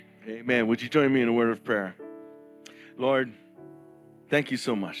Amen. Would you join me in a word of prayer? Lord, thank you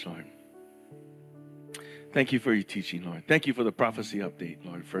so much, Lord. Thank you for your teaching, Lord. Thank you for the prophecy update,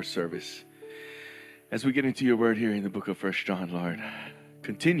 Lord, first service. As we get into your word here in the book of 1 John, Lord,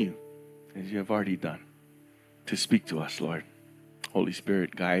 continue, as you have already done, to speak to us, Lord. Holy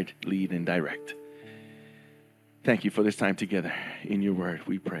Spirit, guide, lead, and direct. Thank you for this time together in your word,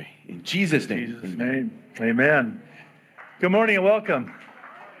 we pray. In Jesus' name. In Jesus' name. Amen. Good morning and welcome.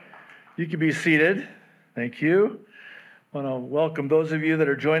 You can be seated. Thank you. I want to welcome those of you that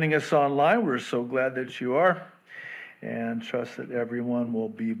are joining us online. We're so glad that you are, and trust that everyone will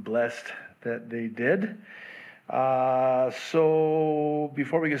be blessed that they did. So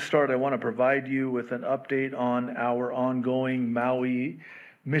before we get started, I want to provide you with an update on our ongoing Maui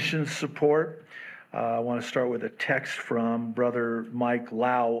mission support. I want to start with a text from Brother Mike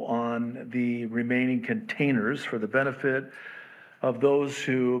Lau on the remaining containers for the benefit of those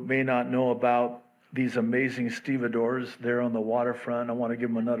who may not know about these amazing stevedores there on the waterfront. I want to give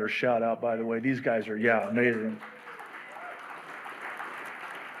them another shout out, by the way. These guys are, amazing.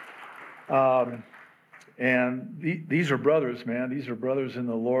 And these are brothers, man. These are brothers in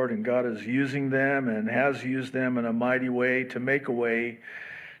the Lord, and God is using them and has used them in a mighty way to make a way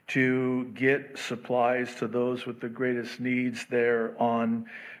to get supplies to those with the greatest needs there on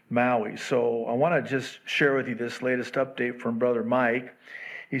Maui. So I want to just share with you this latest update from Brother Mike.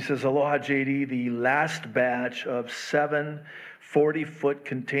 He says, Aloha JD, the last batch of 7 40-foot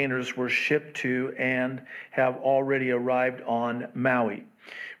containers were shipped to and have already arrived on Maui.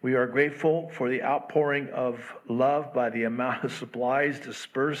 We are grateful for the outpouring of love by the amount of supplies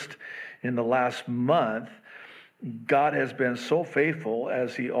dispersed in the last month. God has been so faithful,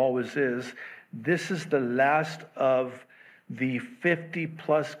 as he always is. This is the last of the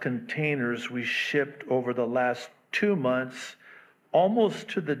 50-plus containers we shipped over the last 2 months, almost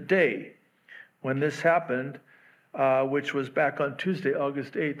to the day when this happened, which was back on Tuesday,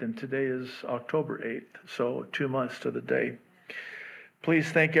 August 8th, and today is October 8th, so 2 months to the day. Please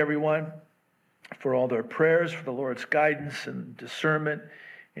thank everyone for all their prayers, for the Lord's guidance and discernment,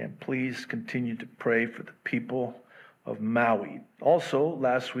 and please continue to pray for the people of Maui. Also,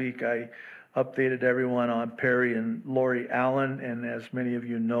 last week I updated everyone on Perry and Lori Allen, and as many of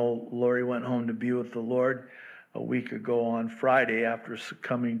you know, Lori went home to be with the Lord a week ago on Friday after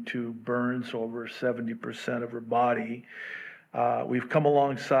succumbing to burns over 70% of her body. We've come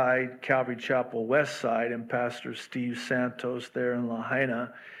alongside Calvary Chapel West Side and Pastor Steve Santos there in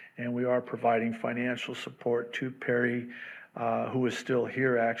Lahaina, and we are providing financial support to Perry, who is still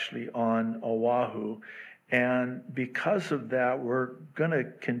here actually on Oahu. And because of that, we're going to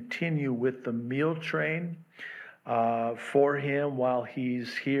continue with the meal train for him while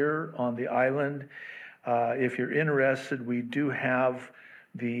he's here on the island. If you're interested, we do have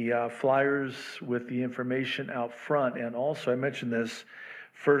the flyers with the information out front. And also, I mentioned this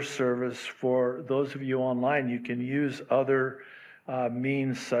first service, for those of you online, you can use other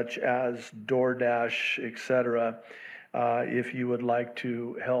means such as DoorDash, etc., if you would like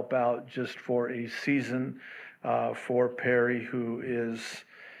to help out just for a season for Perry, who is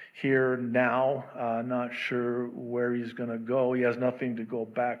here now. Not sure where he's going to go. He has nothing to go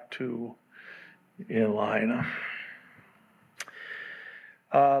back to in Lahaina.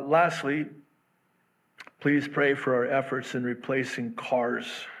 Lastly, please pray for our efforts in replacing cars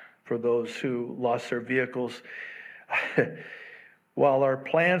for those who lost their vehicles. While our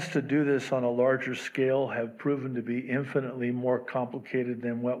plans to do this on a larger scale have proven to be infinitely more complicated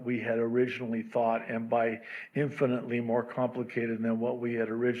than what we had originally thought, and by infinitely more complicated than what we had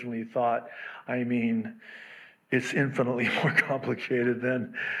originally thought, I mean it's infinitely more complicated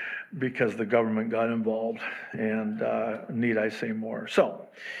than because the government got involved, and need I say more. So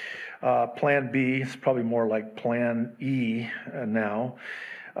plan B is probably more like plan E now.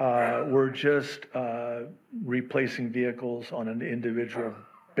 We're just replacing vehicles on an individual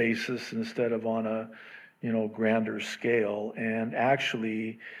basis instead of on a grander scale. And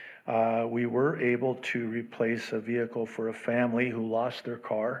actually, we were able to replace a vehicle for a family who lost their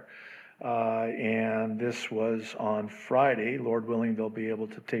car. And this was on Friday. Lord willing, they'll be able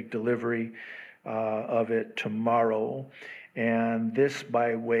to take delivery of it tomorrow. And this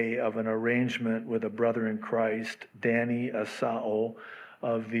by way of an arrangement with a brother in Christ, Danny Asao,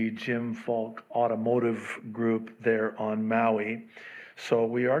 of the Jim Falk Automotive Group there on Maui. So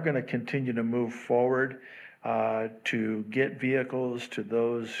we are going to continue to move forward to get vehicles to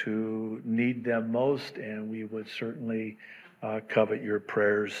those who need them most, and we would certainly covet your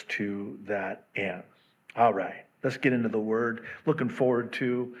prayers to that end. All right, let's get into the Word. Looking forward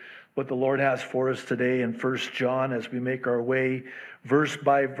to what the Lord has for us today in 1 John as we make our way verse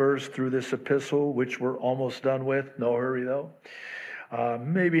by verse through this epistle, which we're almost done with. No hurry, though.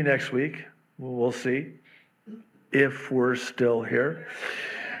 Maybe next week. We'll see if we're still here.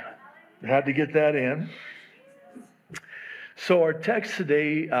 Had to get that in. So our text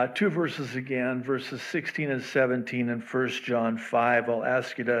today, two verses again, verses 16 and 17 in 1 John 5. I'll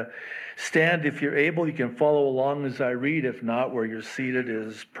ask you to stand if you're able. You can follow along as I read. If not, where you're seated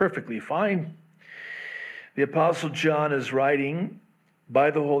is perfectly fine. The Apostle John is writing by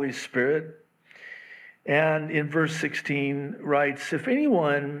the Holy Spirit, and in verse 16 writes, if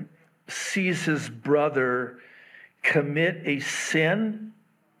anyone sees his brother commit a sin,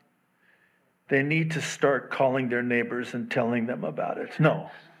 they need to start calling their neighbors and telling them about it.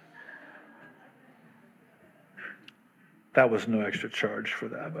 No. That was no extra charge for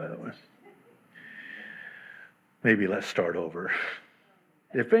that, by the way. Maybe let's start over.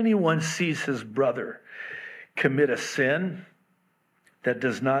 If anyone sees his brother commit a sin that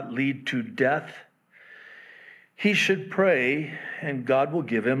does not lead to death, he should pray and God will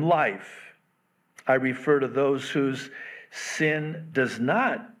give him life. I refer to those whose sin does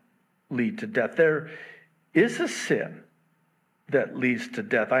not lead to death. There is a sin that leads to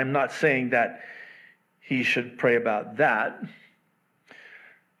death. I'm not saying that he should pray about that.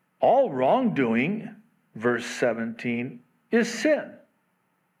 All wrongdoing, verse 17, is sin.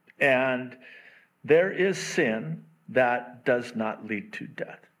 And there is sin that does not lead to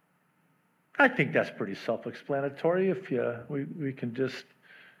death. I think that's pretty self-explanatory. If we can just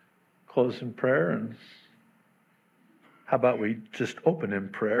close in prayer, and how about we just open in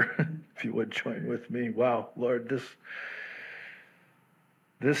prayer, if you would join with me. Wow, Lord,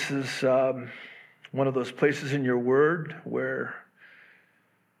 this is one of those places in your word where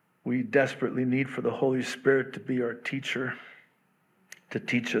we desperately need for the Holy Spirit to be our teacher, to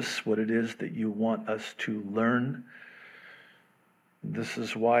teach us what it is that you want us to learn. This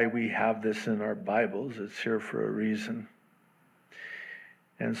is why we have this in our Bibles. It's here for a reason.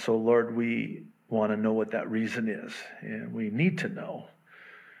 And so, Lord, we want to know what that reason is. And we need to know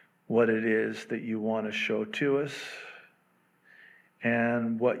what it is that you want to show to us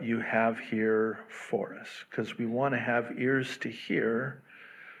and what you have here for us. Because we want to have ears to hear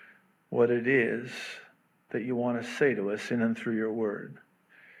what it is that you want to say to us in and through your word.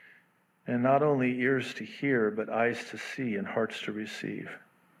 And not only ears to hear, but eyes to see and hearts to receive.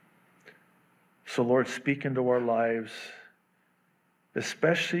 So, Lord, speak into our lives,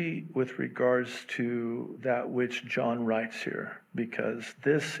 especially with regards to that which John writes here, because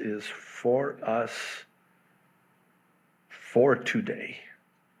this is for us for today.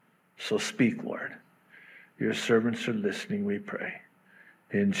 So speak, Lord. Your servants are listening, we pray.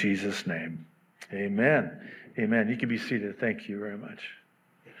 In Jesus' name, amen. Amen. You can be seated. Thank you very much.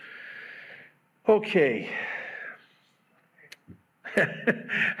 Okay.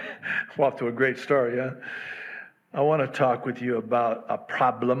 We're off to a great start, yeah? I want to talk with you about a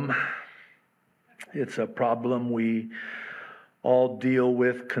problem. It's a problem we all deal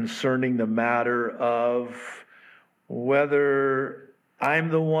with concerning the matter of whether I'm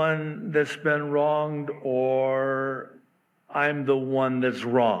the one that's been wronged or I'm the one that's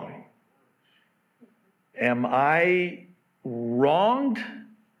wrong. Am I wronged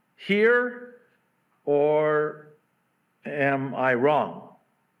here or am I wrong?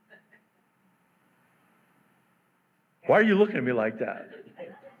 Why are you looking at me like that?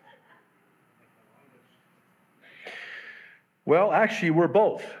 Well, actually, we're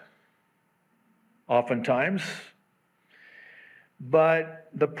both, oftentimes. But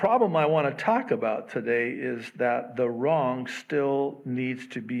the problem I want to talk about today is that the wrong still needs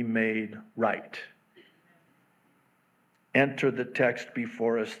to be made right. Enter the text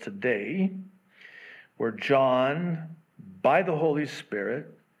before us today, where John, by the Holy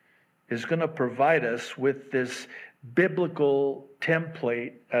Spirit, is going to provide us with this biblical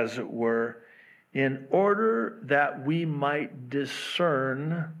template, as it were, in order that we might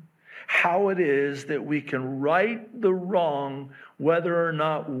discern how it is that we can right the wrong, whether or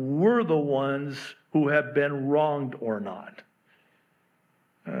not we're the ones who have been wronged or not.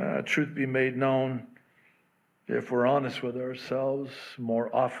 Truth be made known, if we're honest with ourselves,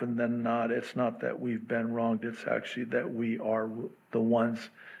 more often than not, it's not that we've been wronged, it's actually that we are the ones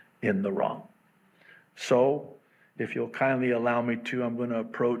in the wrong. So, if you'll kindly allow me to, I'm going to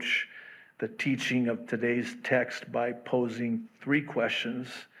approach the teaching of today's text by posing three questions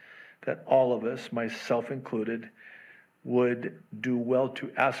that all of us, myself included, would do well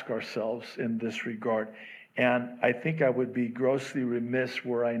to ask ourselves in this regard. And I think I would be grossly remiss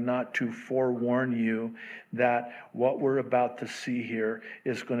were I not to forewarn you that what we're about to see here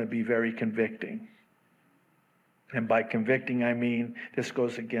is going to be very convicting. And by convicting, I mean this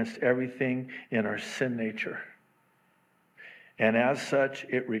goes against everything in our sin nature. And as such,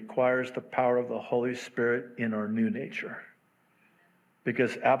 it requires the power of the Holy Spirit in our new nature.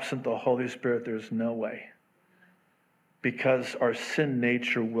 Because absent the Holy Spirit, there's no way. Because our sin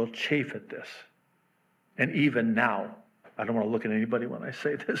nature will chafe at this. And even now, I don't want to look at anybody when I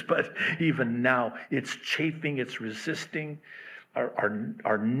say this, but even now, it's chafing, it's resisting.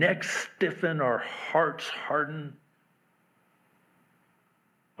 Our necks stiffen, our hearts harden.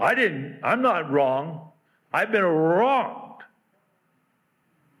 I'm not wrong. I've been wronged.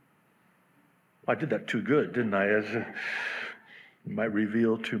 I did that too good, didn't I? It might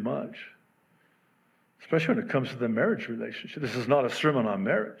reveal too much. Especially when it comes to the marriage relationship. This is not a sermon on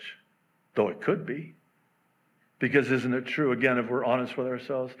marriage, though it could be. Because isn't it true, again, if we're honest with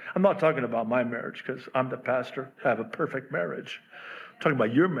ourselves? I'm not talking about my marriage because I'm the pastor. I have a perfect marriage. I'm talking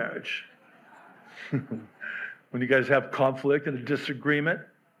about your marriage. When you guys have conflict and a disagreement,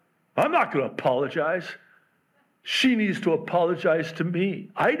 I'm not going to apologize. She needs to apologize to me.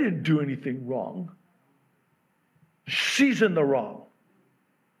 I didn't do anything wrong. She's in the wrong.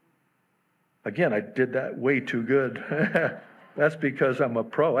 Again, I did that way too good. That's because I'm a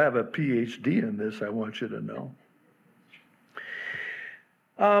pro. I have a PhD in this, I want you to know.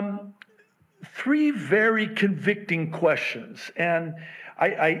 3 very convicting questions. And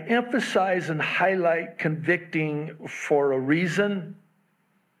I emphasize and highlight convicting for a reason.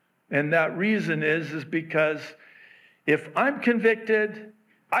 And that reason is because if I'm convicted,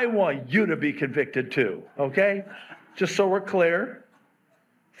 I want you to be convicted too, okay? Just so we're clear,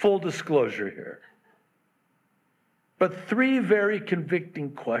 full disclosure here. But 3 very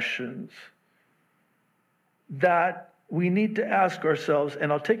convicting questions that we need to ask ourselves,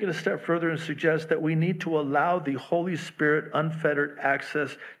 and I'll take it a step further and suggest that we need to allow the Holy Spirit unfettered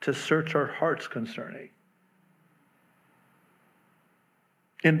access to search our hearts concerning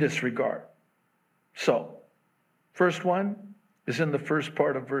in this regard. So, first one is in the first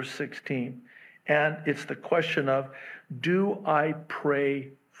part of verse 16, and it's the question of, do I pray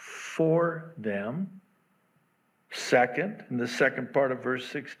for them? Second, in the second part of verse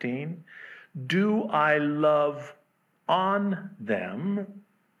 16, do I love on them?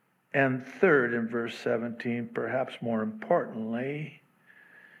 And third, in verse 17, perhaps more importantly,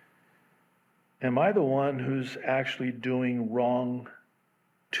 am I the one who's actually doing wrong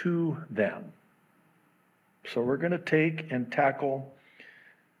to them? So we're going to take and tackle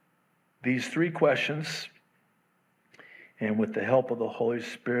these 3 questions. And with the help of the Holy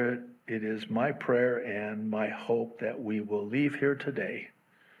Spirit, it is my prayer and my hope that we will leave here today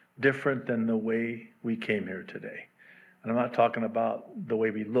different than the way we came here today. And I'm not talking about the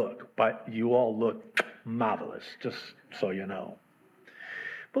way we look, but you all look marvelous, just so you know.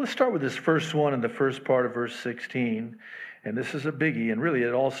 But let's start with this first one in the first part of verse 16. And this is a biggie, and really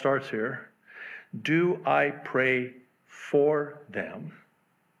it all starts here. Do I pray for them?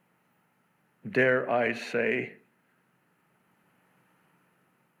 Dare I say,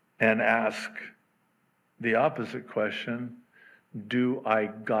 and ask the opposite question, do I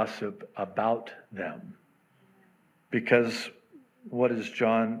gossip about them? Because what is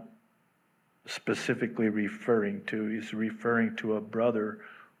John specifically referring to? He's referring to a brother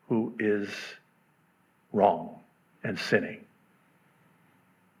who is wrong and sinning.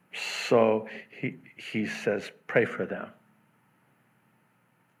 So he says, pray for them.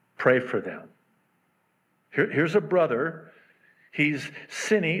 Pray for them. Here's a brother. He's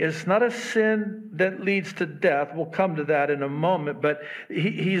sinning. It's not a sin that leads to death. We'll come to that in a moment. But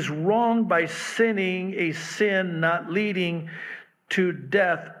he's wrong by sinning a sin not leading to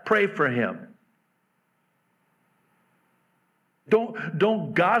death. Pray for him.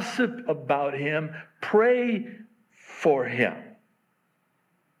 Don't gossip about him. Pray for him.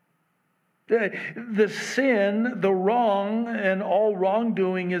 The sin, the wrong, and all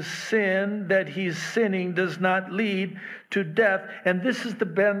wrongdoing is sin that he's sinning does not lead to death. And this has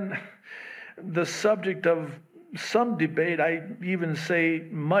been the subject of some debate. I even say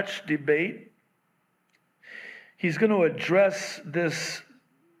much debate. He's going to address this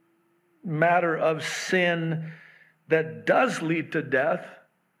matter of sin that does lead to death.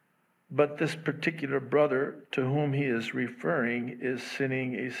 But this particular brother to whom he is referring is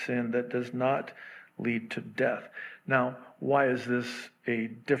sinning a sin that does not lead to death. Now, why is this a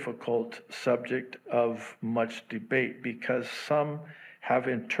difficult subject of much debate? Because some have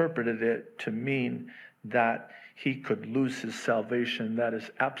interpreted it to mean that he could lose his salvation. That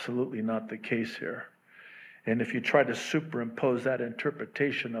is absolutely not the case here. And if you try to superimpose that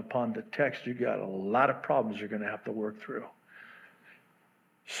interpretation upon the text, you got a lot of problems you're going to have to work through.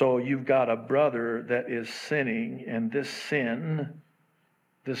 So you've got a brother that is sinning, and this sin,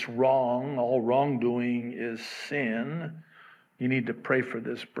 this wrong, all wrongdoing is sin. You need to pray for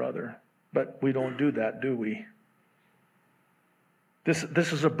this brother. But we don't do that, do we? This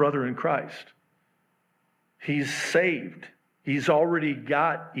is a brother in Christ. He's saved. He's already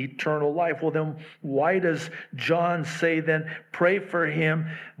got eternal life. Well, then why does John say then, pray for him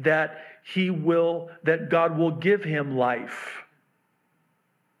that God will give him life?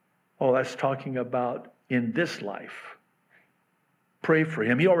 Oh, that's talking about in this life. Pray for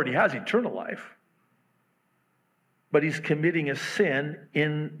him. He already has eternal life. But he's committing a sin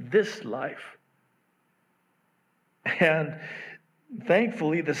in this life. And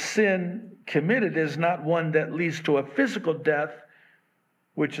thankfully, the sin committed is not one that leads to a physical death,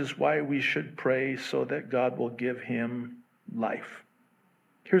 which is why we should pray so that God will give him life.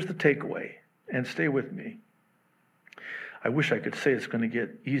 Here's the takeaway, and stay with me. I wish I could say it's going to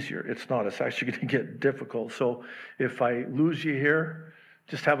get easier. It's not. It's actually going to get difficult. So if I lose you here,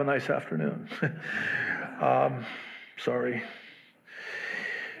 just have a nice afternoon. Sorry.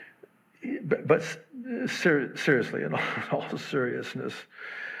 But seriously, in all seriousness,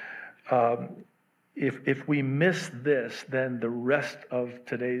 if we miss this, then the rest of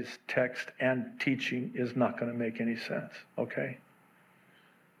today's text and teaching is not going to make any sense, okay?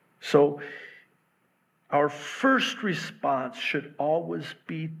 So our first response should always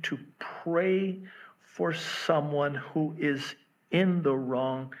be to pray for someone who is in the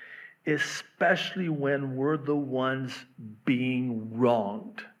wrong, especially when we're the ones being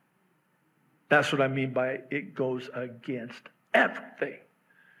wronged. That's what I mean by it goes against everything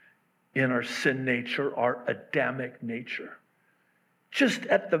in our sin nature, our Adamic nature. Just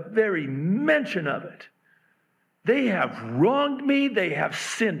at the very mention of it, they have wronged me, they have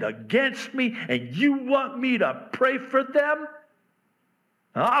sinned against me, and you want me to pray for them?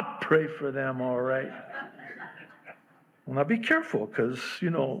 I'll pray for them, all right. Well, now be careful, because,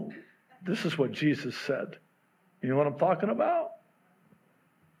 this is what Jesus said. You know what I'm talking about?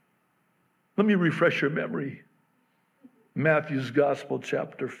 Let me refresh your memory. Matthew's Gospel,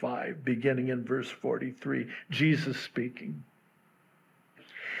 chapter 5, beginning in verse 43, Jesus speaking.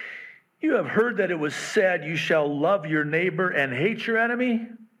 You have heard that it was said, you shall love your neighbor and hate your enemy.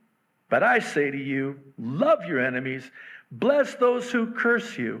 But I say to you, love your enemies, bless those who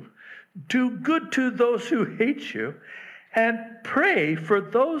curse you, do good to those who hate you, and pray for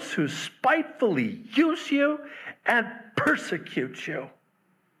those who spitefully use you and persecute you.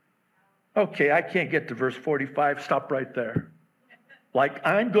 Okay, I can't get to verse 45. Stop right there. Like,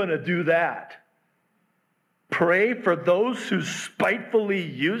 I'm going to do that. Pray for those who spitefully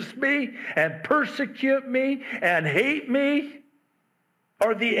use me and persecute me and hate me,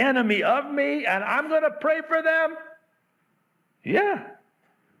 are the enemy of me, and I'm going to pray for them? Yeah.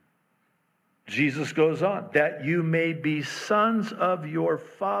 Jesus goes on, that you may be sons of your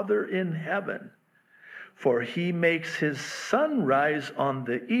Father in heaven, for he makes his sun rise on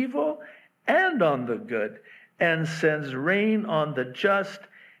the evil and on the good, and sends rain on the just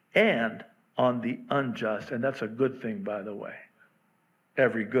and on the unjust. And that's a good thing, by the way.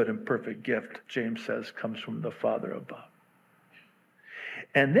 Every good and perfect gift, James says, comes from the Father above.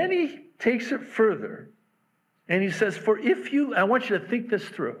 And then he takes it further, and he says, I want you to think this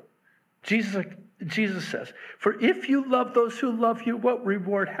through. Jesus says, for if you love those who love you, what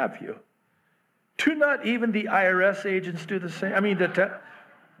reward have you? Do not even the IRS agents do the same?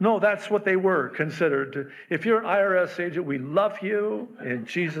 No, that's what they were considered. If you're an IRS agent, we love you in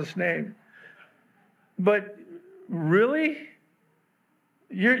Jesus' name. But really?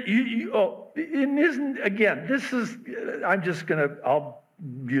 I'll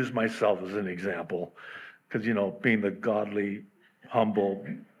use myself as an example because, being the godly, humble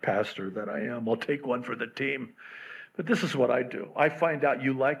pastor that I am, I'll take one for the team. But this is what I do. I find out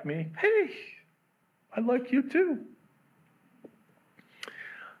you like me. Hey, I like you too.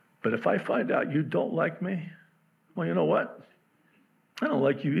 But if I find out you don't like me, well, you know what? I don't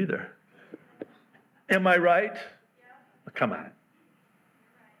like you either. Am I right? Yeah. Come on.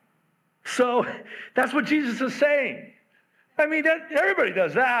 So that's what Jesus is saying. Everybody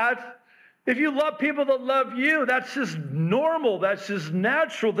does that. If you love people that love you, that's just normal. That's just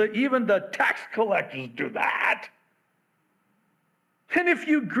natural. That even the tax collectors do that. And if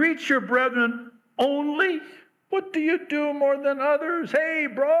you greet your brethren only, what do you do more than others? Hey,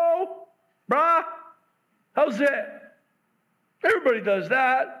 brah, how's that? Everybody does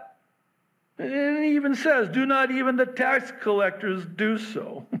that. And it even says, do not even the tax collectors do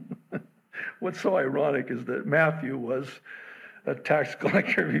so. What's so ironic is that Matthew was a tax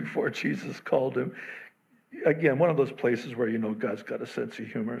collector before Jesus called him. Again, one of those places where you know God's got a sense of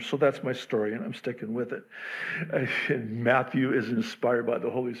humor. So that's my story, and I'm sticking with it. And Matthew is inspired by the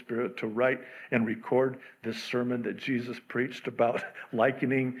Holy Spirit to write and record this sermon that Jesus preached about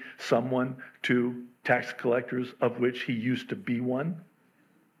likening someone to tax collectors, of which he used to be one.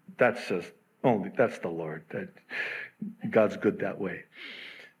 That's the Lord. God's good that way.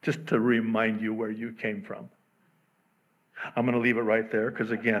 Just to remind you where you came from. I'm going to leave it right there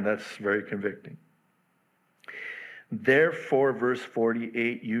because, again, that's very convicting. Therefore, verse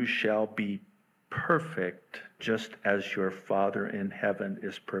 48, you shall be perfect just as your Father in heaven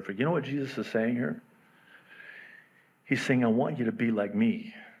is perfect. You know what Jesus is saying here? He's saying, I want you to be like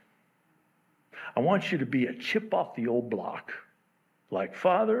me. I want you to be a chip off the old block, like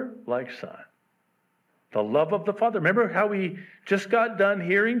Father, like Son. The love of the Father. Remember how we just got done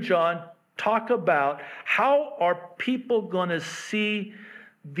hearing John talk about how are people going to see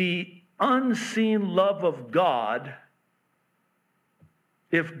the unseen love of God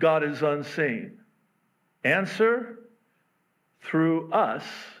if God is unseen? Answer, through us,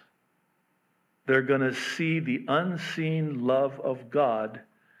 they're going to see the unseen love of God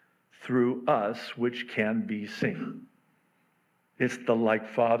through us, which can be seen. It's the like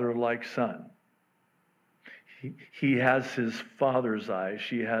Father, like Son. He has his Father's eyes.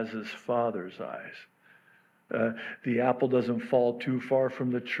 She has his Father's eyes. The apple doesn't fall too far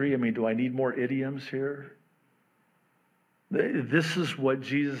from the tree. I mean, do I need more idioms here? This is what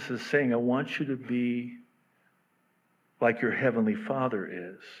Jesus is saying. I want you to be like your heavenly Father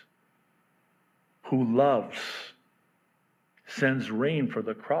is, who loves, sends rain for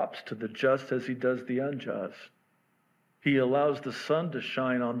the crops to the just as he does the unjust. He allows the sun to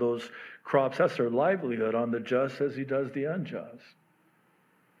shine on those crops. That's their livelihood, on the just as he does the unjust.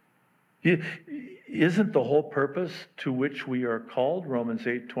 Isn't the whole purpose to which we are called, Romans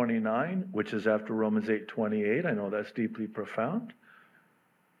 8:29, which is after Romans 8:28? I know that's deeply profound.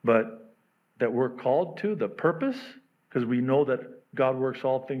 But that we're called to, the purpose, because we know that God works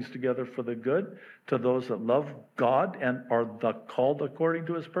all things together for the good to those that love God and are the called according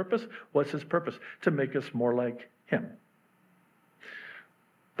to his purpose. What's his purpose? To make us more like him.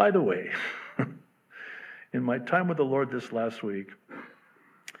 By the way, in my time with the Lord this last week,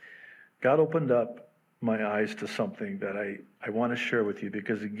 God opened up my eyes to something that I want to share with you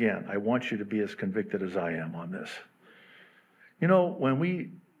because, again, I want you to be as convicted as I am on this. You know, when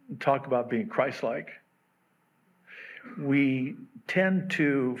we talk about being Christ-like, we tend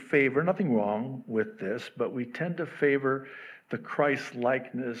to favor, nothing wrong with this, but we tend to favor the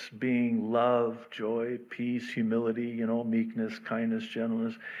Christ-likeness being love, joy, peace, humility, meekness, kindness,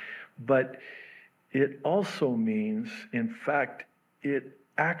 gentleness. But it also means, in fact, it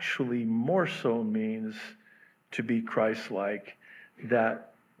actually more so means to be Christ-like,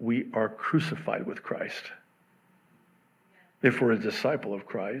 that we are crucified with Christ. If we're a disciple of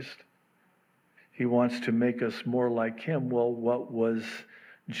Christ, he wants to make us more like him. Well, what was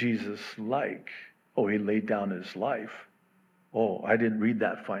Jesus like? Oh, he laid down his life. Oh, I didn't read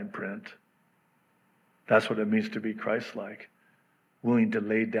that fine print. That's what it means to be Christ-like. Willing to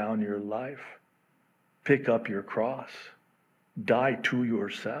lay down your life. Pick up your cross. Die to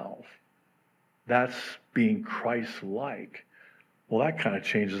yourself. That's being Christ-like. Well, that kind of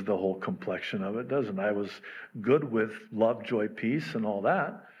changes the whole complexion of it, doesn't it? I was good with love, joy, peace, and all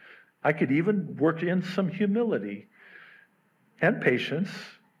that. I could even work in some humility and patience.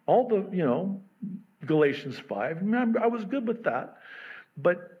 All the, Galatians 5. I was good with that.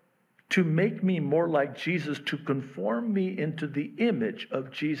 But to make me more like Jesus, to conform me into the image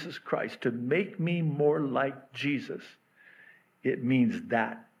of Jesus Christ, to make me more like Jesus, it means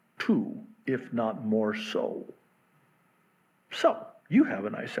that too, if not more so. So, you have a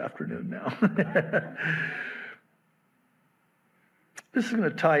nice afternoon now. This is going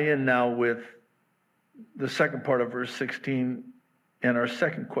to tie in now with the second part of verse 16 and our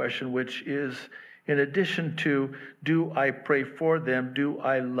second question, which is, in addition to, do I pray for them, do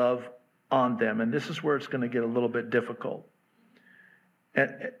I love on them? And this is where it's going to get a little bit difficult.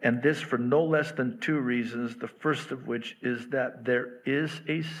 And this for no less than two reasons, the first of which is that there is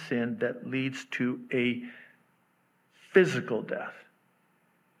a sin that leads to a physical death.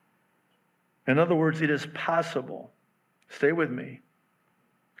 In other words, it is possible, stay with me,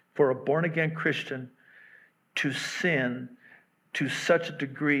 for a born-again Christian to sin to such a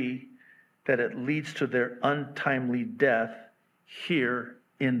degree that it leads to their untimely death here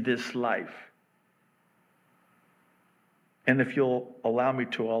in this life. And if you'll allow me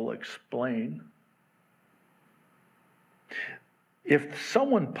to, I'll explain. If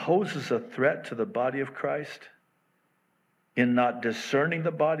someone poses a threat to the body of Christ in not discerning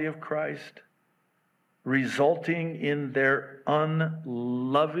the body of Christ, resulting in their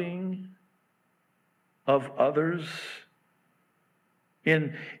unloving of others,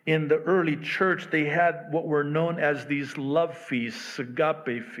 in the early church, they had what were known as these love feasts,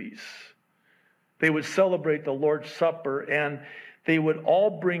 agape feasts. They would celebrate the Lord's Supper, and they would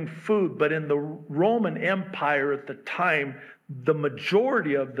all bring food. But in the Roman Empire at the time, the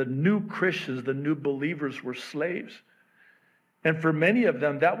majority of the new Christians, the new believers, were slaves. And for many of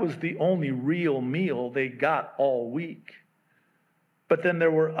them, that was the only real meal they got all week. But then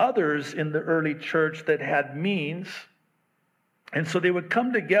there were others in the early church that had means. And so they would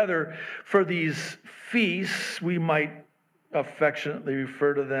come together for these feasts. We might affectionately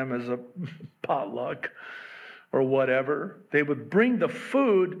refer to them as a potluck or whatever. They would bring the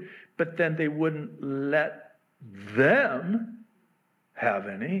food, but then they wouldn't let them have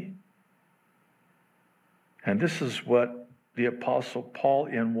any. And this is what the Apostle Paul,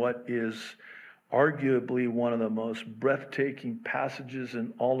 in what is arguably one of the most breathtaking passages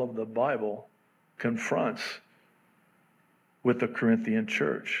in all of the Bible, confronts with the Corinthian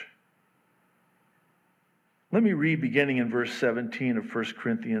church. Let me read beginning in verse 17 of 1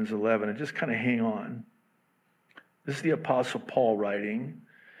 Corinthians 11 and just kind of hang on. This is the Apostle Paul writing.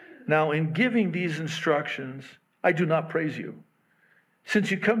 Now, in giving these instructions, I do not praise you, since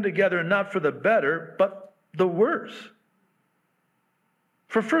you come together not for the better, but the worse.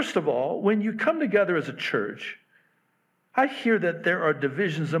 For first of all, when you come together as a church, I hear that there are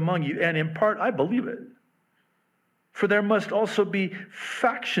divisions among you, and in part I believe it. For there must also be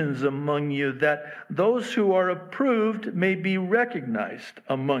factions among you, that those who are approved may be recognized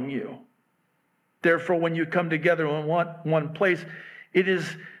among you. Therefore, when you come together in one place, it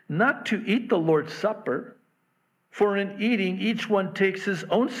is not to eat the Lord's Supper, for in eating each one takes his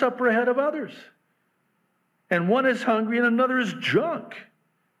own supper ahead of others. And one is hungry and another is drunk.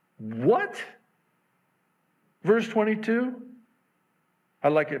 What? Verse 22? I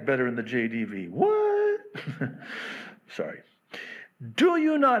like it better in the JDV. What? Sorry. Do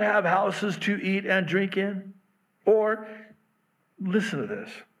you not have houses to eat and drink in? Or, listen to this.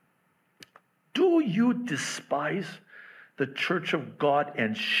 Do you despise the church of God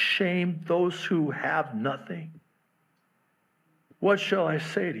and shame those who have nothing? What shall I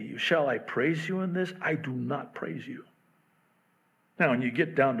say to you? Shall I praise you in this? I do not praise you. Now, when you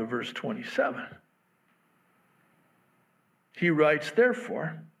get down to verse 27, he writes,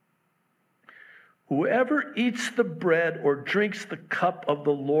 therefore, whoever eats the bread or drinks the cup of the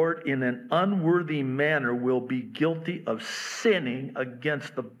Lord in an unworthy manner will be guilty of sinning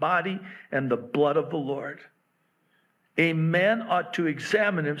against the body and the blood of the Lord. A man ought to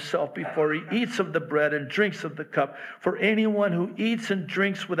examine himself before he eats of the bread and drinks of the cup. For anyone who eats and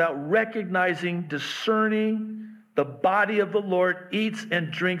drinks without recognizing, discerning the body of the Lord eats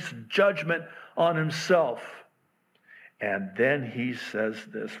and drinks judgment on himself. And then he says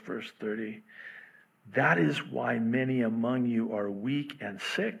this, verse 30, that is why many among you are weak and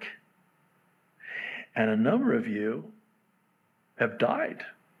sick, and a number of you have died,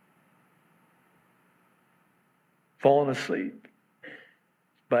 fallen asleep.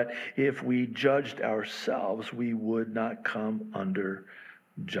 But if we judged ourselves, we would not come under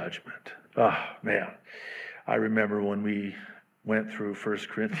judgment. Oh, man. I remember when we went through 1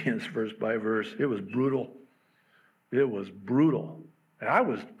 Corinthians verse by verse, it was brutal. It was brutal. And I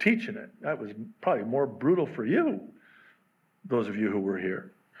was teaching it. That was probably more brutal for you, those of you who were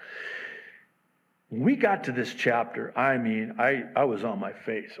here. When we got to this chapter, I mean, I was on my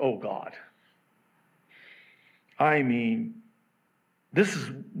face. Oh, God. I mean, this is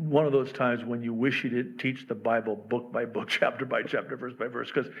one of those times when you wish you didn't teach the Bible book by book, chapter by chapter, verse by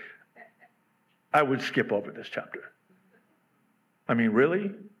verse, because I would skip over this chapter. I mean,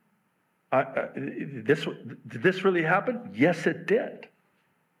 really? Did this really happen? Yes, it did.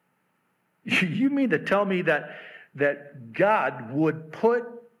 You mean to tell me that God would put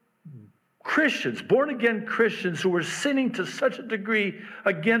Christians, born-again Christians who were sinning to such a degree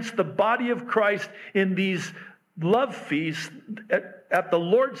against the body of Christ in these love feasts at the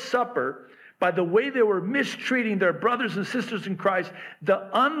Lord's Supper, by the way they were mistreating their brothers and sisters in Christ, the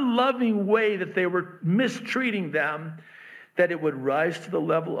unloving way that they were mistreating them, that it would rise to the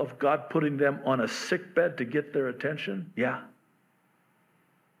level of God putting them on a sickbed to get their attention? Yeah.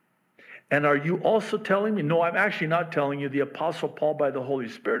 And are you also telling me? No, I'm actually not telling you. The Apostle Paul, by the Holy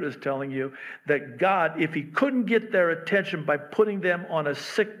Spirit, is telling you that God, if he couldn't get their attention by putting them on a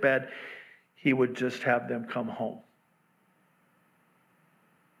sickbed, he would just have them come home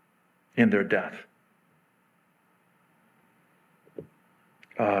in their death.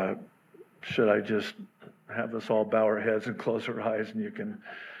 Should I just have us all bow our heads and close our eyes and you can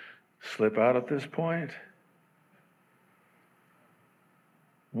slip out at this point?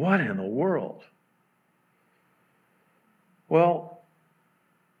 What in the world? Well,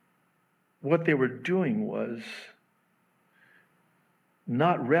 what they were doing was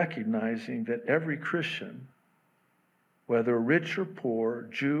not recognizing that every Christian, whether rich or poor,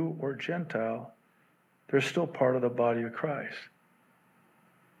 Jew or Gentile, they're still part of the body of Christ.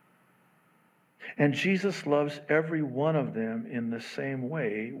 And Jesus loves every one of them in the same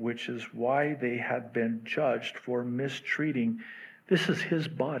way, which is why they had been judged for mistreating. This is his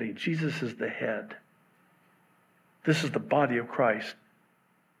body. Jesus is the head. This is the body of Christ,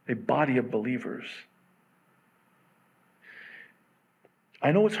 a body of believers.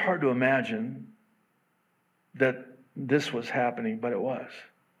 I know it's hard to imagine that this was happening, but it was.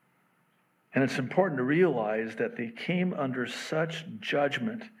 And it's important to realize that they came under such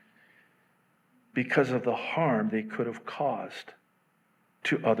judgment because of the harm they could have caused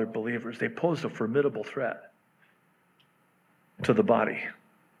to other believers. They posed a formidable threat to the body.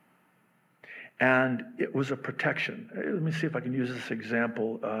 And it was a protection. Let me see if I can use this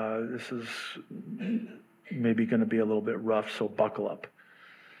example. This is maybe going to be a little bit rough, so buckle up.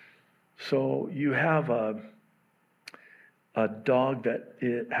 So you have a dog that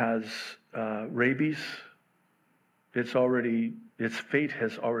it has rabies. Its fate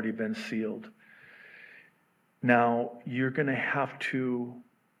has already been sealed. Now, you're going to have to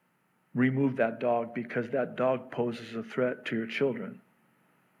remove that dog because that dog poses a threat to your children,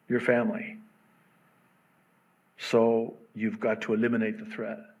 your family. So you've got to eliminate the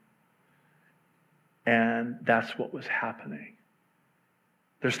threat. And that's what was happening.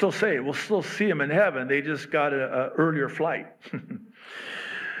 They're still saying, we'll still see him in heaven. They just got an earlier flight.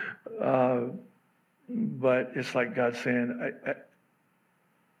 But it's like God saying,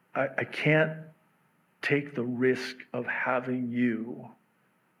 I can't take the risk of having you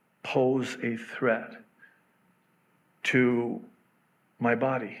pose a threat to my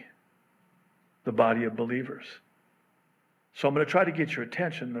body, the body of believers. So I'm going to try to get your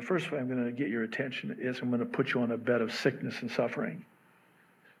attention. The first way I'm going to get your attention is I'm going to put you on a bed of sickness and suffering.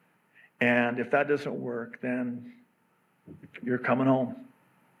 And if that doesn't work, then you're coming home.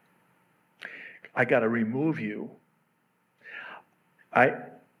 I got to remove you.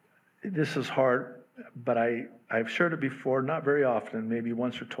 This is hard, but I've shared it before, not very often, maybe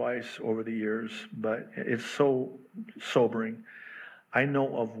once or twice over the years, but it's so sobering. I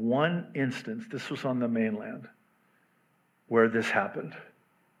know of one instance, this was on the mainland, where this happened.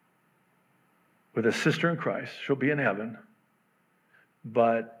 With a sister in Christ, she'll be in heaven,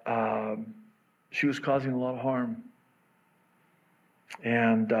 but she was causing a lot of harm.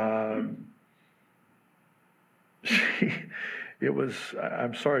 And I'm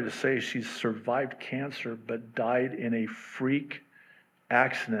sorry to say, she survived cancer, but died in a freak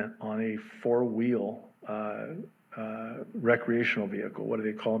accident on a four-wheel recreational vehicle. What do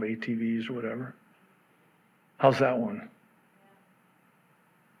they call them, ATVs or whatever? How's that one?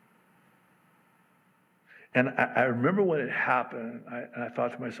 And I remember when it happened, and I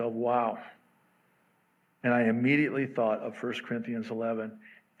thought to myself, wow. And I immediately thought of 1 Corinthians 11,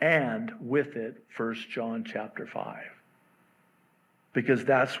 and with it, 1 John chapter 5. Because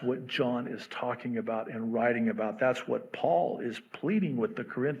that's what John is talking about and writing about. That's what Paul is pleading with the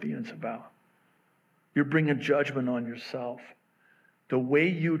Corinthians about. You're bringing judgment on yourself. The way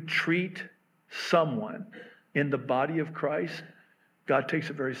you treat someone in the body of Christ, God takes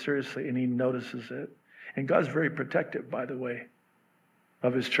it very seriously and he notices it. And God's very protective, by the way,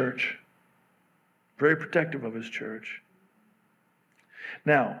 of his church. Very protective of his church.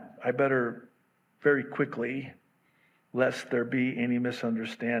 Now, I better very quickly, lest there be any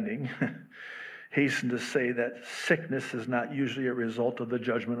misunderstanding, hasten to say that sickness is not usually a result of the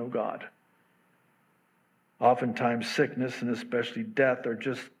judgment of God. Oftentimes, sickness and especially death are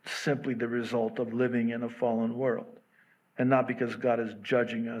just simply the result of living in a fallen world, and not because God is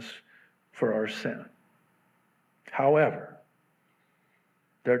judging us for our sin. However,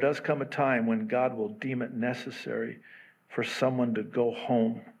 there does come a time when God will deem it necessary for someone to go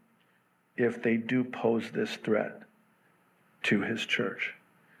home if they do pose this threat to his church.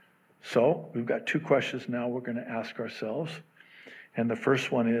 So we've got two questions now we're going to ask ourselves. And the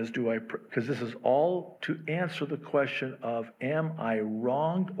first one is, because this is all to answer the question of, am I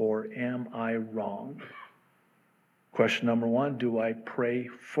wronged or am I wrong? Question number one, do I pray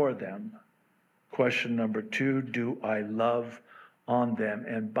for them? Question number two, do I love on them?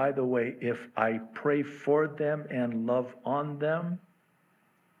 And by the way, if I pray for them and love on them,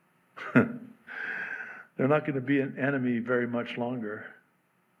 they're not going to be an enemy very much longer.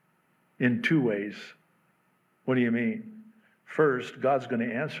 in two ways. What do you mean? First, God's going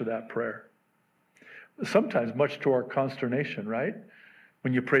to answer that prayer. Sometimes much to our consternation, right?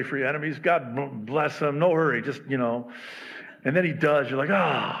 When you pray for your enemies, God bless them, no hurry, just, and then he does. You're like,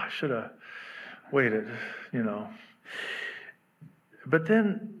 I should have waited, But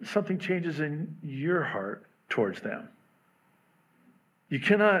then something changes in your heart towards them. You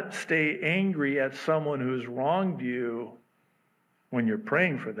cannot stay angry at someone who's wronged you when you're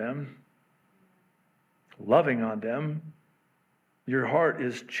praying for them, loving on them. Your heart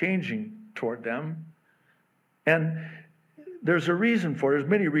is changing toward them. And there's a reason for it. There's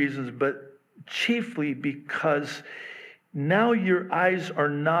many reasons, but chiefly because now your eyes are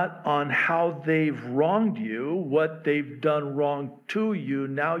not on how they've wronged you, what they've done wrong to you.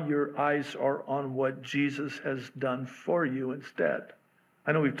 Now your eyes are on what Jesus has done for you instead.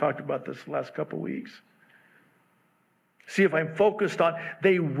 I know we've talked about this the last couple of weeks. See, if I'm focused on,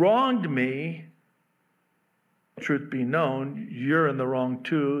 they wronged me, truth be known, you're in the wrong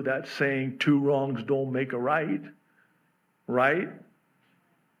too. That saying, two wrongs don't make a right?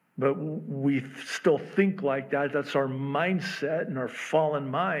 But we still think like that. That's our mindset and our fallen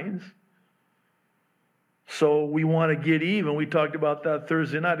minds. So we want to get even. We talked about that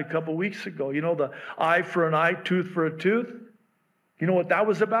Thursday night a couple weeks ago. The eye for an eye, tooth for a tooth. You know what that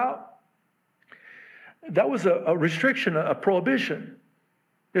was about? That was a restriction, a prohibition.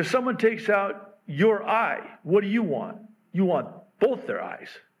 If someone takes out your eye, what do you want? You want both their eyes.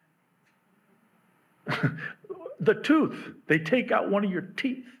 The tooth, they take out one of your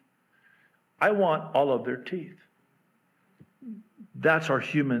teeth. I want all of their teeth. That's our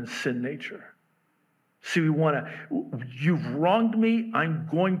human sin nature. See, you've wronged me, I'm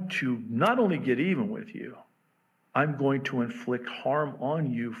going to not only get even with you, I'm going to inflict harm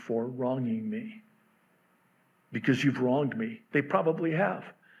on you for wronging me. Because you've wronged me. They probably have.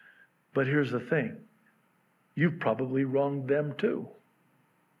 But here's the thing. You've probably wronged them too.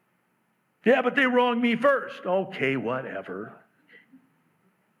 Yeah, but they wronged me first. Okay, whatever.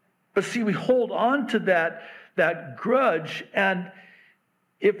 But see, we hold on to that grudge, and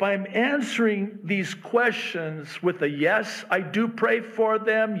if I'm answering these questions with a yes, I do pray for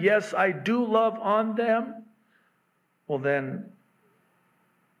them, yes, I do love on them, well then,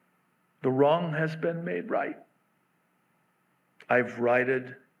 the wrong has been made right. I've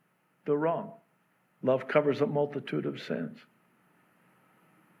righted the wrong. Love covers a multitude of sins.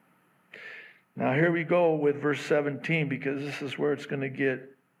 Now here we go with verse 17, because this is where it's going to get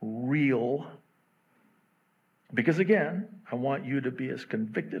real. Because again, I want you to be as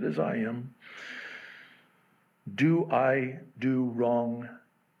convicted as I am. Do I do wrong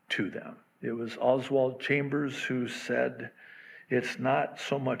to them? It was Oswald Chambers who said, it's not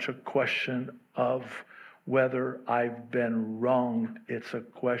so much a question of whether I've been wronged. It's a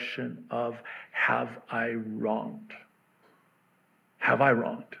question of, have I wronged? Have I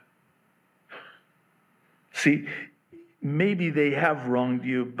wronged? See, maybe they have wronged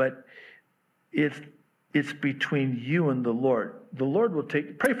you, but it's between you and the Lord. The Lord will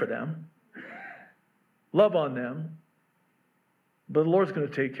pray for them, love on them, but the Lord's going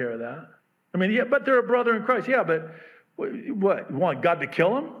to take care of that. I mean, yeah, but they're a brother in Christ. Yeah, but what? You want God to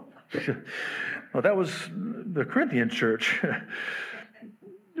kill them? Well, that was the Corinthian church.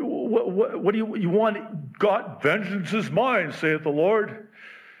 What do you want? God, vengeance is mine, saith the Lord.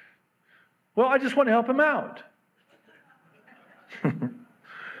 Well, I just want to help him out.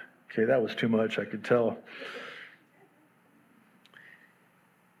 Okay, that was too much, I could tell.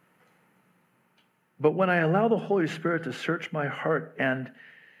 But when I allow the Holy Spirit to search my heart and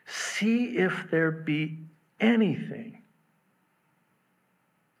see if there be anything.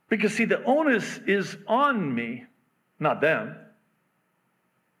 Because see, the onus is on me, not them.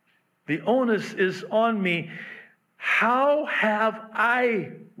 The onus is on me. How have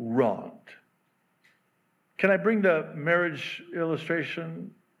I wronged? Can I bring the marriage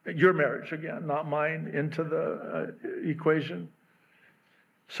illustration, your marriage again, not mine, into the equation?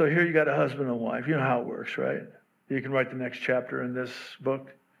 So here you got a husband and wife. You know how it works, right? You can write the next chapter in this book.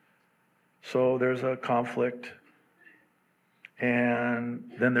 So there's a conflict,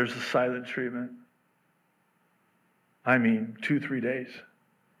 and then there's a silent treatment. I mean, 2-3 days.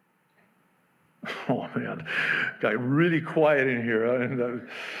 Oh man, got really quiet in here.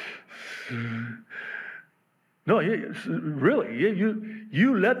 No, really,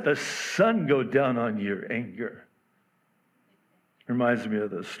 you let the sun go down on your anger. Reminds me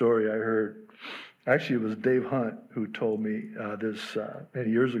of the story I heard. Actually, it was Dave Hunt who told me this many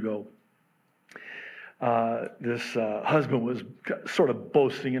years ago. This husband was sort of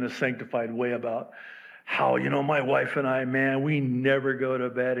boasting in a sanctified way about how, my wife and I, man, we never go to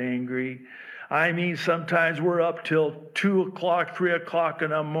bed angry. I mean, sometimes we're up till 2 o'clock, 3 o'clock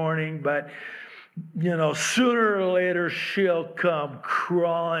in the morning, but, sooner or later she'll come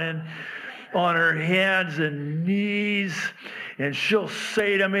crawling on her hands and knees, and she'll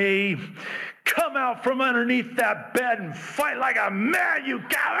say to me, "Come out from underneath that bed and fight like a man, you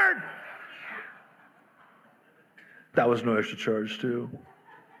coward!" That was no extra charge, too.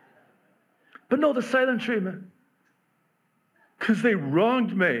 But no, the silent treatment. Because they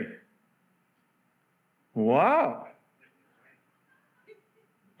wronged me. Wow.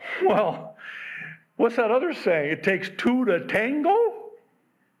 Well, what's that other saying? It takes two to tango?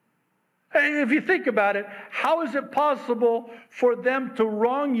 And if you think about it, how is it possible for them to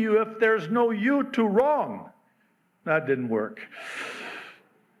wrong you if there's no you to wrong? That didn't work.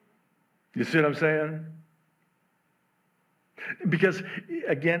 You see what I'm saying? Because,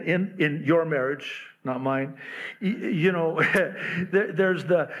 again, in your marriage, not mine, there's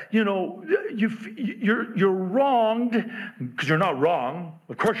the, you're wronged, because you're not wrong.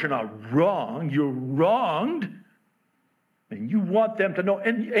 Of course you're not wrong. You're wronged. And you want them to know,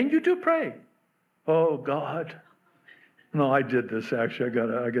 and you do pray. Oh, God. No, I did this, actually.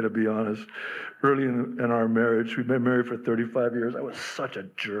 I gotta be honest. Early in our marriage, we've been married for 35 years. I was such a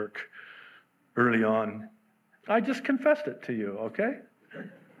jerk early on. I just confessed it to you, okay?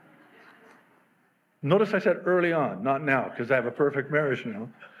 Notice I said early on, not now, because I have a perfect marriage now.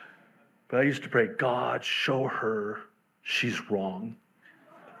 But I used to pray, "God, show her she's wrong."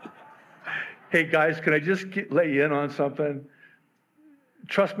 Hey, guys, can I just let you in on something?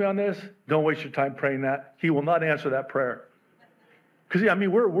 Trust me on this. Don't waste your time praying that. He will not answer that prayer. Because,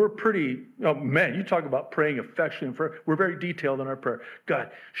 we're pretty, man, you talk about praying affectionately. We're very detailed in our prayer. God,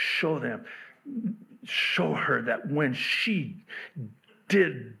 show them. Show her that when she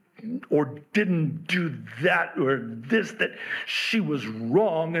did or didn't do that or this, that she was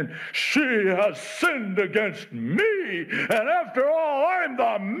wrong and she has sinned against me. And after all, I'm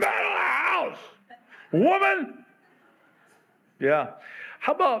the man of the house. Woman? Yeah.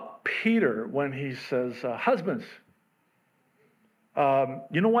 How about Peter when he says, husbands,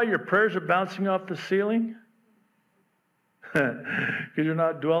 you know why your prayers are bouncing off the ceiling? Because you're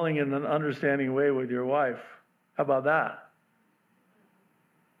not dwelling in an understanding way with your wife. How about that?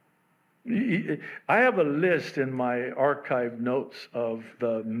 I have a list in my archive notes of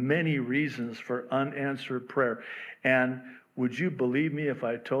the many reasons for unanswered prayer. And would you believe me if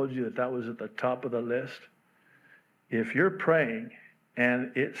I told you that was at the top of the list? If you're praying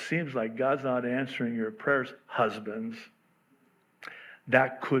and it seems like God's not answering your prayers, husbands,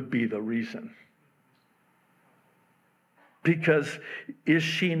 that could be the reason. Because is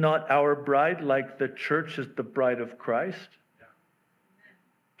she not our bride like the church is the bride of Christ?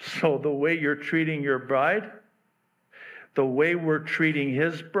 So the way you're treating your bride, the way we're treating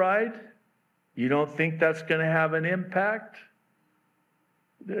his bride, you don't think that's going to have an impact?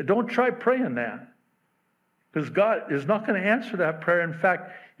 Don't try praying that. Because God is not going to answer that prayer. In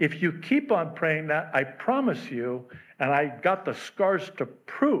fact, if you keep on praying that, I promise you, and I got the scars to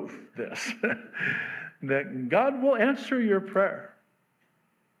prove this, that God will answer your prayer,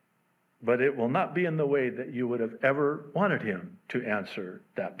 but it will not be in the way that you would have ever wanted him to answer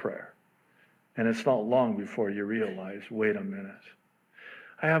that prayer. And it's not long before you realize, wait a minute.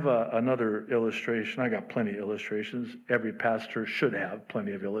 I have another illustration. I got plenty of illustrations. Every pastor should have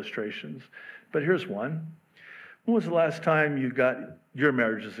plenty of illustrations. But here's one. When was the last time you got your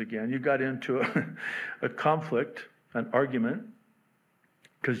marriages again? You got into a conflict, an argument,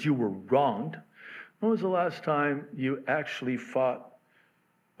 because you were wronged. When was the last time you actually fought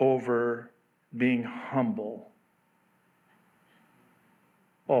over being humble?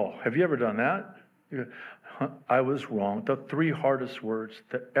 Oh, have you ever done that? I was wrong. The three hardest words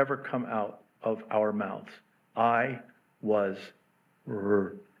that ever come out of our mouths. I was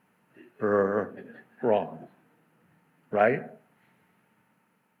wrong. Right?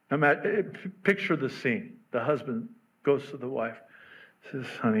 Picture the scene. The husband goes to the wife, says,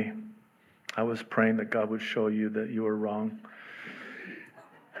 "Honey, I was praying that God would show you that you were wrong.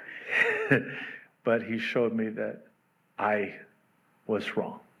 But he showed me that I was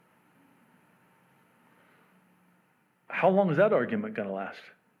wrong." How long is that argument going to last?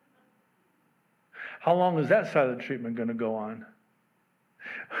 How long is that silent treatment going to go on?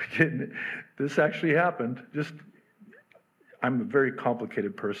 This actually happened. I'm a very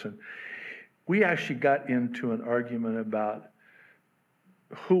complicated person. We actually got into an argument about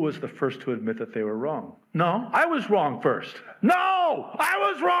who was the first to admit that they were wrong. No, I was wrong first. No, I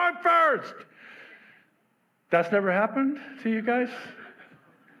was wrong first. That's never happened to you guys?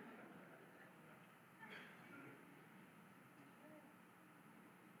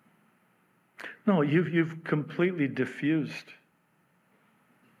 No, you've completely diffused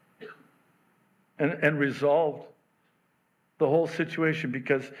and resolved the whole situation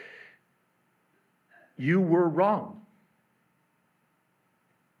because you were wrong.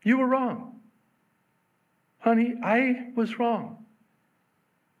 You were wrong. Honey, I was wrong.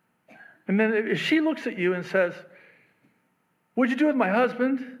 And then if she looks at you and says, what'd you do with my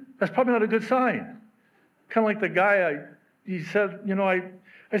husband? That's probably not a good sign. Kind of like the guy, he said,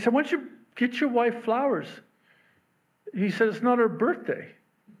 I said, why don't you get your wife flowers? He said, it's not her birthday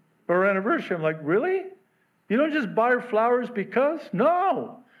or her anniversary. I'm like, really? You don't just buy her flowers because?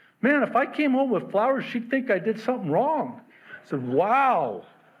 No. Man, if I came home with flowers, she'd think I did something wrong. I said, wow.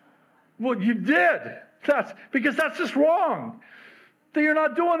 Well, you did. Because that's just wrong. That you're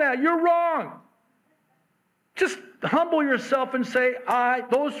not doing that. You're wrong. Just humble yourself and say,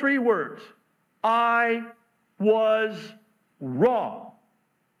 those 3 words. I was wrong.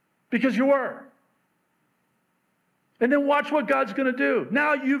 Because you were. And then watch what God's going to do.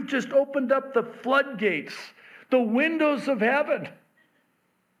 Now you've just opened up the floodgates, the windows of heaven.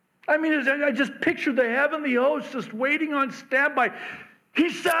 I mean, I just picture the heavenly host just waiting on standby. He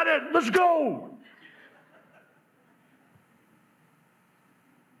said it. Let's go.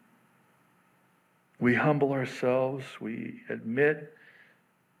 We humble ourselves. We admit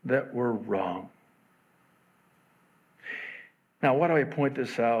that we're wrong. Now, why do I point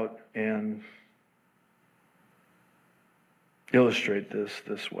this out and illustrate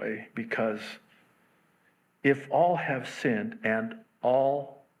this way? Because if all have sinned and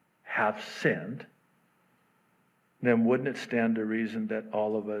all have sinned, then wouldn't it stand to reason that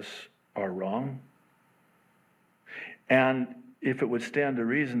all of us are wrong? And if it would stand to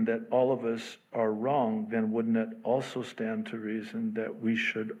reason that all of us are wrong, then wouldn't it also stand to reason that we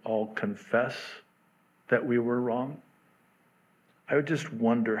should all confess that we were wrong? I would just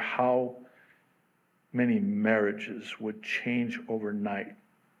wonder how many marriages would change overnight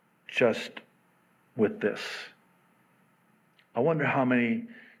just with this. I wonder how many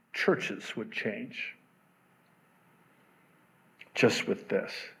churches would change just with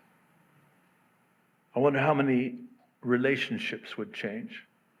this. I wonder how many relationships would change.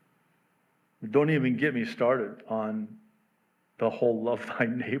 Don't even get me started on the whole love thy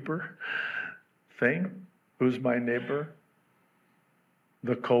neighbor thing. Who's my neighbor?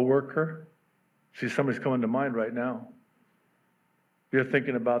 The coworker. See, somebody's coming to mind right now. You're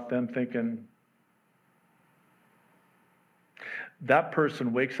thinking about them, thinking, that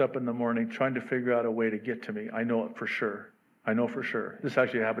person wakes up in the morning trying to figure out a way to get to me. I know it for sure. I know for sure. This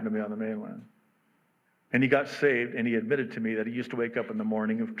actually happened to me on the mainland. And he got saved, and he admitted to me that he used to wake up in the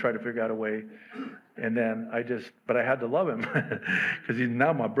morning and try to figure out a way. And then but I had to love him because he's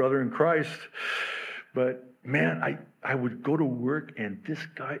now my brother in Christ. But man, I would go to work, and this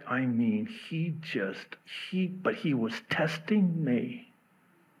guy, I mean, he was testing me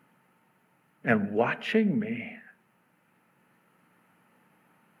and watching me.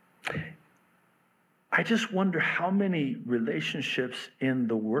 I just wonder how many relationships in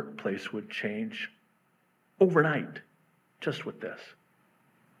the workplace would change overnight just with this.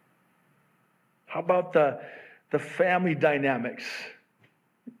 How about the family dynamics?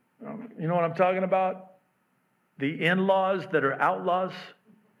 You know what I'm talking about? The in-laws that are outlaws.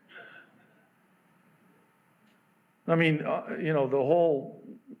 I mean, the whole,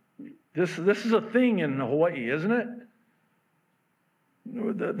 this is a thing in Hawaii, isn't it?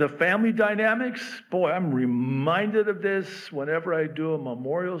 The family dynamics, boy, I'm reminded of this whenever I do a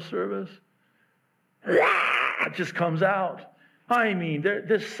memorial service. It just comes out. I mean,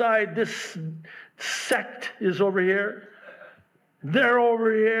 this side, this sect is over here. They're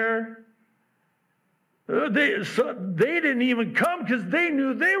over here. They didn't even come because they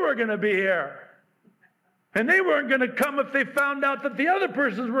knew they were going to be here. And they weren't going to come if they found out that the other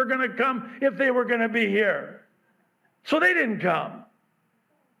persons were going to come if they were going to be here. So they didn't come.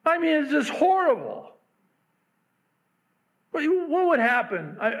 I mean, it's just horrible. What would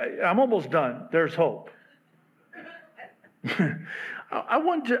happen? I'm almost done. There's hope.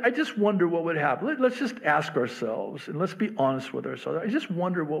 I just wonder what would happen. Let's just ask ourselves, and let's be honest with ourselves. I just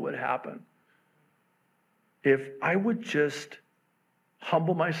wonder what would happen if I would just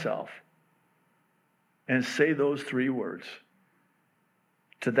humble myself and say those 3 words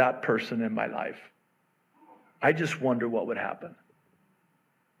to that person in my life. I just wonder what would happen.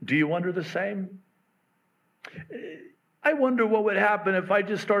 Do you wonder the same? I wonder what would happen if I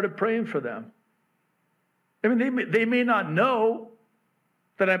just started praying for them. I mean, they may not know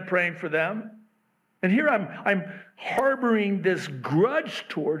that I'm praying for them. And here I'm harboring this grudge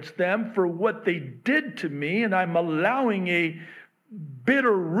towards them for what they did to me, and I'm allowing a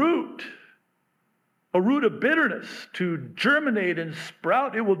bitter root a root of bitterness to germinate and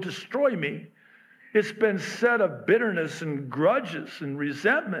sprout. It will destroy me. It's been said of bitterness and grudges and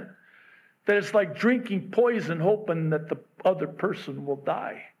resentment that it's like drinking poison hoping that the other person will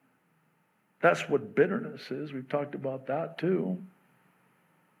die. That's what bitterness is. We've talked about that too.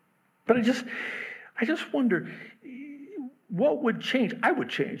 But I just wonder, what would change? I would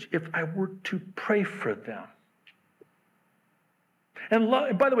change if I were to pray for them. And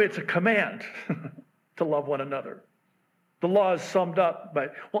by the way, it's a command to love one another. The law is summed up by,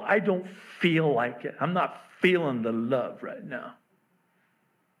 well, I don't feel like it. I'm not feeling the love right now.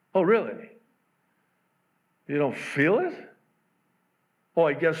 Oh, really? You don't feel it? Oh,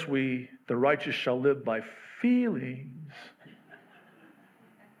 I guess the righteous shall live by feelings.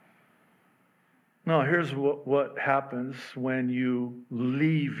 No, here's what happens when you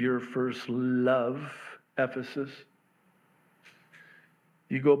leave your first love, Ephesus.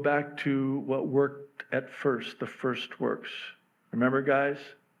 You go back to what worked at first, the first works. Remember, guys?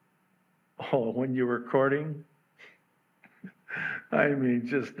 Oh, when you were courting? I mean,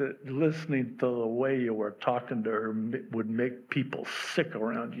 just listening to the way you were talking to her would make people sick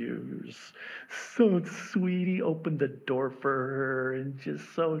around you. You're so sweet. He opened the door for her and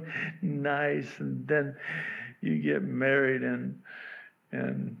just so nice. And then you get married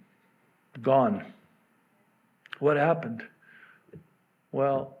and gone. What happened?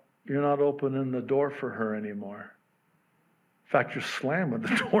 Well, you're not opening the door for her anymore. In fact, you're slamming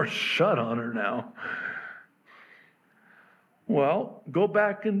the door shut on her now. Well, go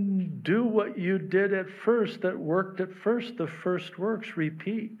back and do what you did at first that worked at first. The first works.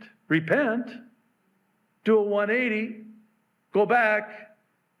 Repeat. Repent. Do a 180. Go back.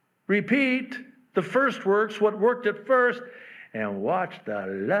 Repeat. The first works, what worked at first. And watch the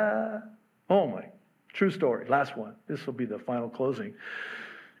love. Oh my. True story. Last one. This will be the final closing.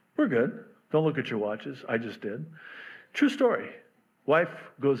 We're good. Don't look at your watches. I just did. True story.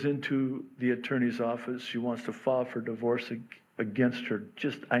 Wife goes into the attorney's office. She wants to file for divorce against her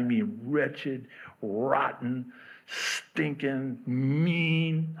wretched, rotten, stinking,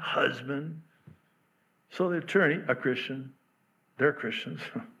 mean husband. So the attorney, a Christian, they're Christians,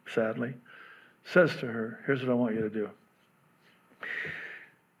 sadly, says to her, here's what I want you to do.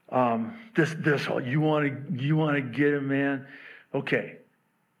 You want to get him, man? Okay,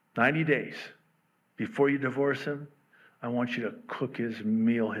 90 days before you divorce him, I want you to cook his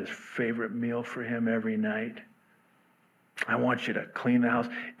meal, his favorite meal for him every night. I want you to clean the house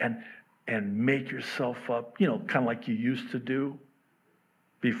and make yourself up, kind of like you used to do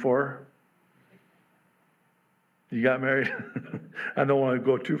before you got married. I don't want to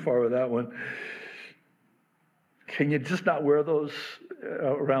go too far with that one. Can you just not wear those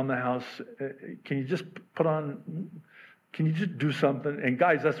around the house? Can you just can you just do something? And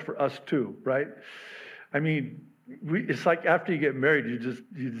guys, that's for us too, right? I mean, it's like after you get married, you just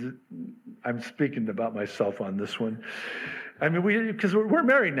I'm speaking about myself on this one. I mean, because we're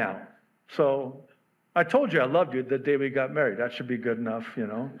married now. So I told you I loved you the day we got married. That should be good enough,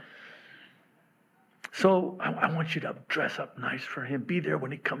 So I want you to dress up nice for him. Be there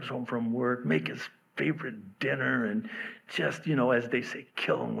when he comes home from work. Make his favorite dinner and just, as they say,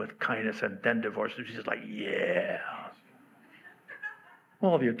 kill him with kindness and then divorce him. She's just like, yeah.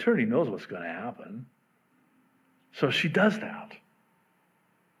 Well, the attorney knows what's going to happen. So she does that.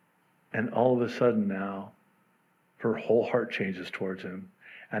 And all of a sudden now, her whole heart changes towards him.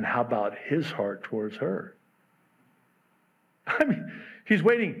 And how about his heart towards her? I mean, he's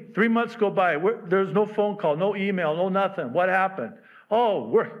waiting. 3 months go by. There's no phone call, no email, no nothing. What happened? Oh,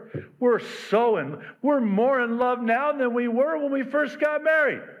 we're more in love now than we were when we first got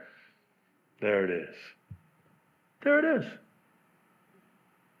married. There it is. There it is.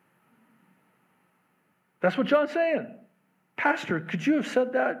 That's what John's saying. Pastor, could you have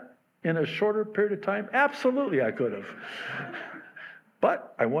said that in a shorter period of time? Absolutely, I could have.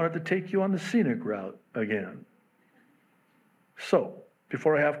 But I wanted to take you on the scenic route again. So,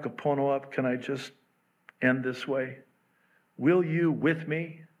 before I have Capono up, can I just end this way? Will you, with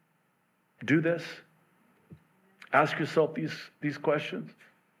me, do this? Ask yourself these questions.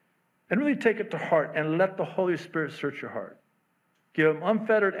 And really take it to heart and let the Holy Spirit search your heart. Give him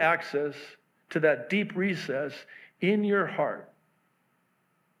unfettered access to that deep recess in your heart.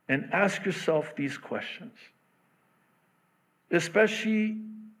 And ask yourself these questions. Especially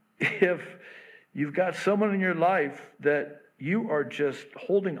if you've got someone in your life that you are just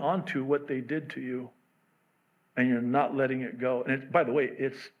holding on to what they did to you and you're not letting it go. And by the way,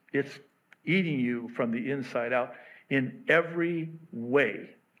 it's eating you from the inside out in every way,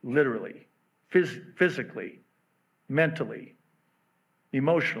 literally, physically, mentally,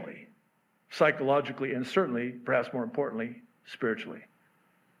 emotionally, psychologically, and certainly, perhaps more importantly, spiritually.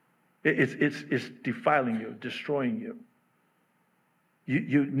 It's defiling you, destroying you.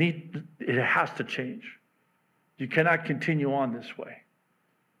 It has to change. You cannot continue on this way.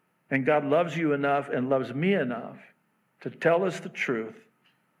 And God loves you enough and loves me enough to tell us the truth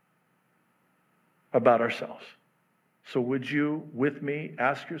about ourselves. So would you, with me,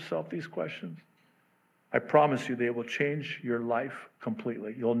 ask yourself these questions? I promise you they will change your life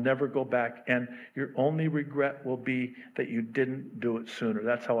completely. You'll never go back, and your only regret will be that you didn't do it sooner.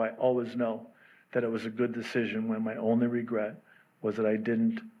 That's how I always know that it was a good decision, when my only regret was that I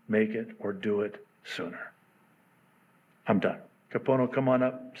didn't make it or do it sooner. I'm done. Capono, come on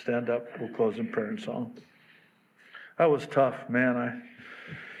up, stand up. We'll close in prayer and song. That was tough, man.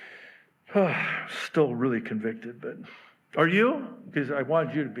 Still really convicted, but are you? Because I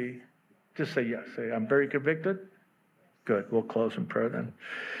wanted you to be. Just say yes. Say, I'm very convicted. Good. We'll close in prayer then.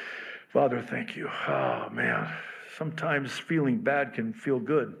 Father, thank you. Oh, man. Sometimes feeling bad can feel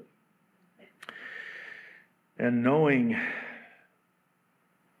good. And knowing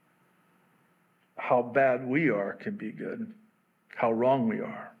how bad we are can be good. How wrong we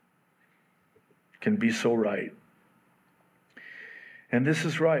are can be so right. And this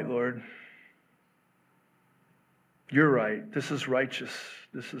is right, Lord. You're right. This is righteous.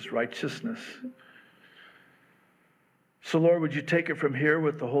 This is righteousness. So, Lord, would you take it from here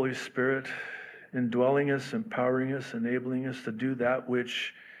with the Holy Spirit, indwelling us, empowering us, enabling us to do that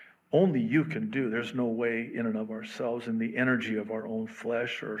which only you can do. There's no way in and of ourselves, in the energy of our own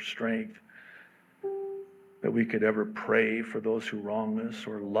flesh or strength, that we could ever pray for those who wrong us,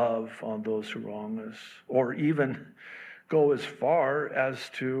 or love on those who wrong us, or even go as far as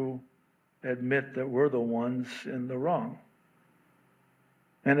to admit that we're the ones in the wrong.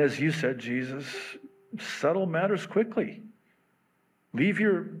 And as you said, Jesus, settle matters quickly. Leave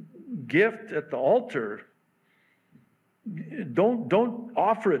your gift at the altar. Don't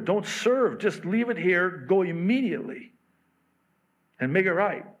offer it. Don't serve. Just leave it here. Go immediately and make it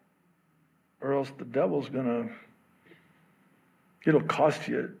right. Or else the devil's it'll cost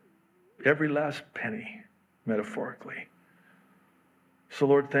you every last penny, metaphorically. So,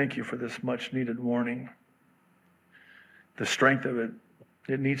 Lord, thank you for this much needed warning. The strength of it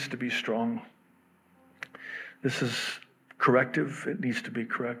needs to be strong. This is corrective. It needs to be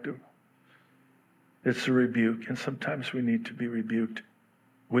corrective. It's a rebuke, and sometimes we need to be rebuked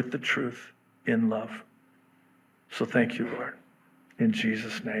with the truth in love. So thank you, Lord. In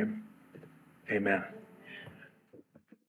Jesus' name, amen.